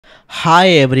Hi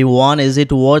everyone, is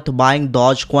it worth buying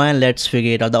Dogecoin? Let's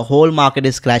figure it out. The whole market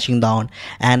is crashing down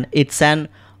and it's an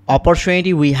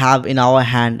opportunity we have in our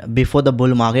hand before the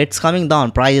bull market. It's coming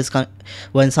down.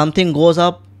 When something goes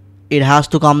up, it has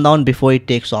to come down before it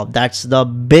takes off. That's the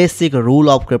basic rule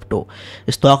of crypto.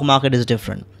 The stock market is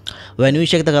different. When we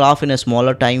check the graph in a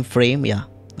smaller time frame,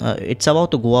 it's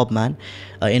about to go up, man.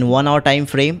 In 1 hour time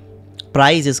frame,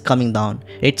 price is coming down.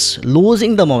 It's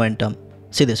losing the momentum.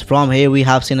 See this, from here we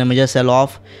have seen a major sell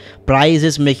off. Price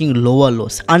is making lower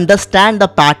lows. Understand the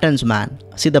patterns, man.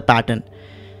 See the pattern.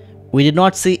 We did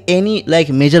not see any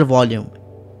major volume.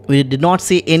 We did not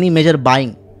see any major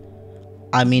buying.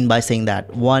 I mean by saying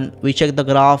that, one, we check the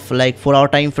graph 4 hour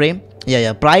time frame.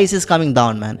 Price is coming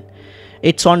down, man.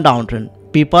 It's on downtrend.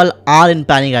 People are in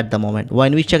panic at the moment.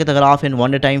 When we check the graph in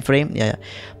 1 day time frame,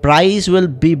 price will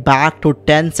be back to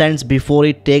 10 cents before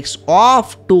it takes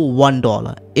off to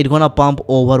 $1. It's gonna pump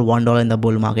over $1 in the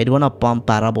bull market. It's gonna pump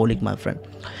parabolic, my friend.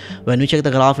 When we check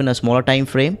the graph in a smaller time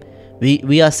frame,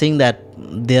 we are seeing that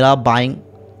there are buying.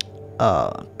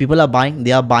 People are buying.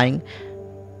 They are buying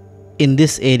in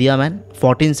this area, man.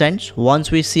 14 cents.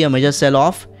 Once we see a major sell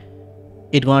off,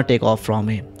 it's gonna take off from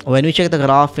here. When we check the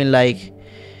graph in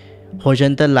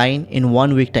horizontal line in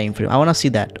 1 week time frame, I want to see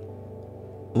that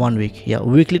 1 week.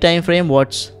 Weekly time frame,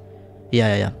 what's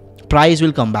price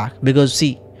will come back, because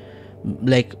see,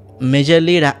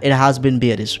 majorly it has been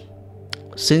bearish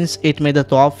since it made the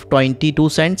top 22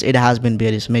 cents. It has been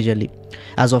bearish majorly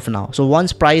as of now. So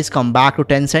once price come back to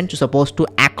 10 cents, you're supposed to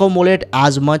accumulate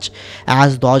as much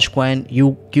as Dogecoin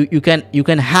you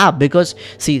can have, because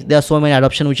see, there are so many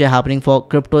adoption which are happening for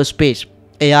crypto space,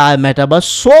 AI, metaverse,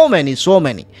 so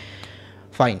many.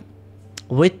 Fine.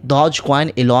 With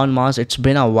Dogecoin, Elon Musk, it's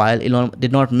been a while. Elon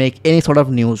did not make any sort of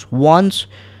news. Once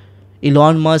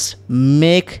Elon Musk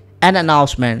make an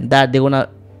announcement that they're gonna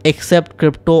accept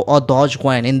crypto or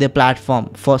Dogecoin in their platform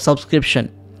for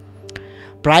subscription,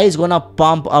 price gonna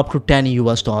pump up to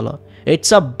 $10.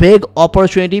 It's a big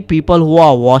opportunity. People who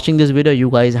are watching this video, you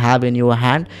guys have in your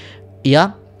hand.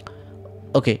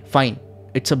 Okay, fine.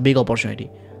 It's a big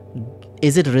opportunity.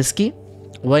 Is it risky?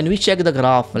 When we check the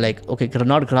graph,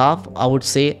 not graph, I would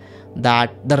say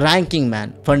that the ranking,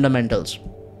 man, fundamentals,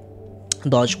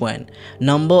 Dogecoin,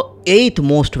 number 8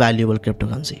 most valuable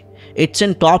cryptocurrency. It's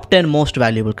in top 10 most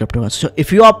valuable cryptocurrency. So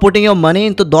if you are putting your money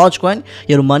into Dogecoin,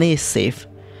 your money is safe.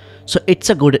 So it's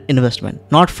a good investment.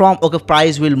 Not from,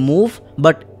 price will move,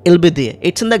 but it'll be there.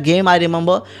 It's in the game. I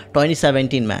remember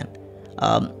 2017, man.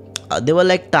 There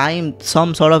were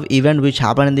some sort of event which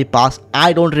happened in the past.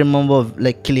 I don't remember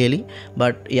clearly,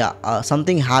 but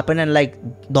something happened and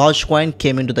Dogecoin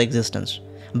came into the existence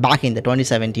back in the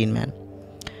 2017, man.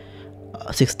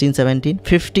 16, 17,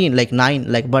 15,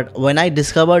 9, but when I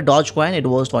discovered Dogecoin, it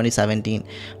was 2017.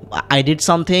 I did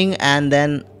something and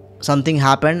then something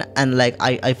happened and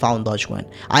I found Dogecoin.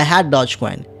 I had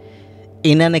Dogecoin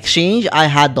in an exchange. I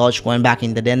had Dogecoin back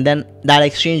in the day, and then that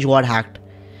exchange got hacked.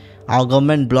 Our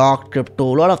government blocked crypto.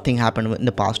 A lot of things happened in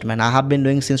the past, man. I have been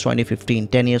doing since 2015.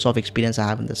 10 years of experience I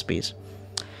have in the space.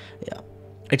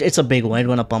 It's a big one. It's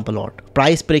gonna pump a lot.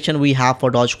 Price prediction we have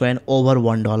for Dogecoin over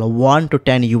 $1, $1 to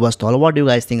 $10. What do you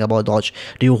guys think about Doge?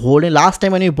 Do you hold it? Last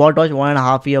time when you bought Doge,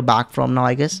 1.5 years back from now,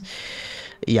 I guess.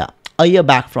 A year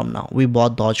back from now, we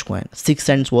bought Dogecoin. 6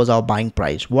 cents was our buying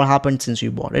price. What happened since we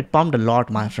bought? It pumped a lot,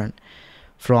 my friend.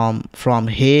 From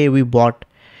here we bought.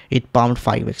 It pumped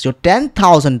 5x. So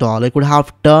 $10,000 could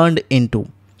have turned into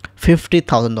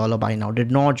 $50,000 by now.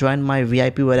 Did not join my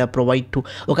VIP where I provide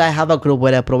I have a group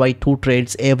where I provide 2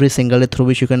 trades every single day through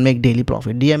which you can make daily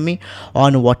profit. DM me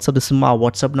on WhatsApp. This is my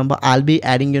WhatsApp number. I'll be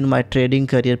adding you in my trading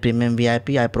career premium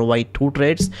VIP. I provide 2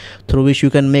 trades through which you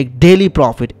can make daily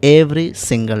profit every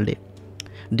single day.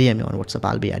 DM me on WhatsApp.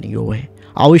 I'll be adding you away.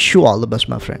 I wish you all the best,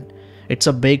 my friend. It's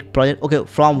a big project.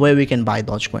 From where we can buy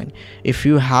Dogecoin? If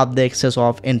you have the access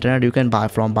of internet, you can buy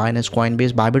from Binance,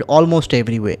 Coinbase, Bybit, almost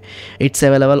everywhere. It's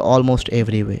available almost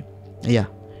everywhere.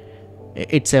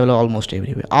 It's available almost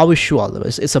everywhere. I wish you all the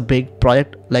best. It's a big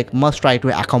project. Must try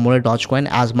to accumulate Dogecoin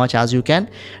as much as you can.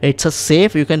 It's a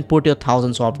safe. You can put your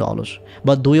thousands of dollars,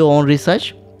 but do your own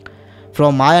research.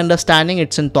 From my understanding,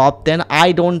 it's in top 10.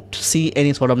 I don't see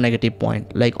any sort of negative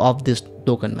point of this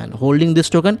token, man. Holding this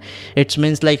token, it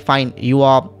means fine, you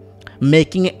are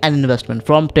making an investment.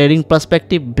 From trading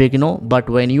perspective, big no, but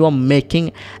when you are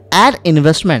making an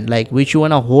investment which you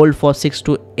want to hold for 6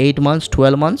 to 8 months,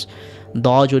 12 months,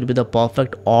 Doge would be the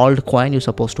perfect altcoin you're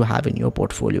supposed to have in your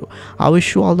portfolio. I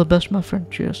wish you all the best, my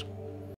friend. Cheers.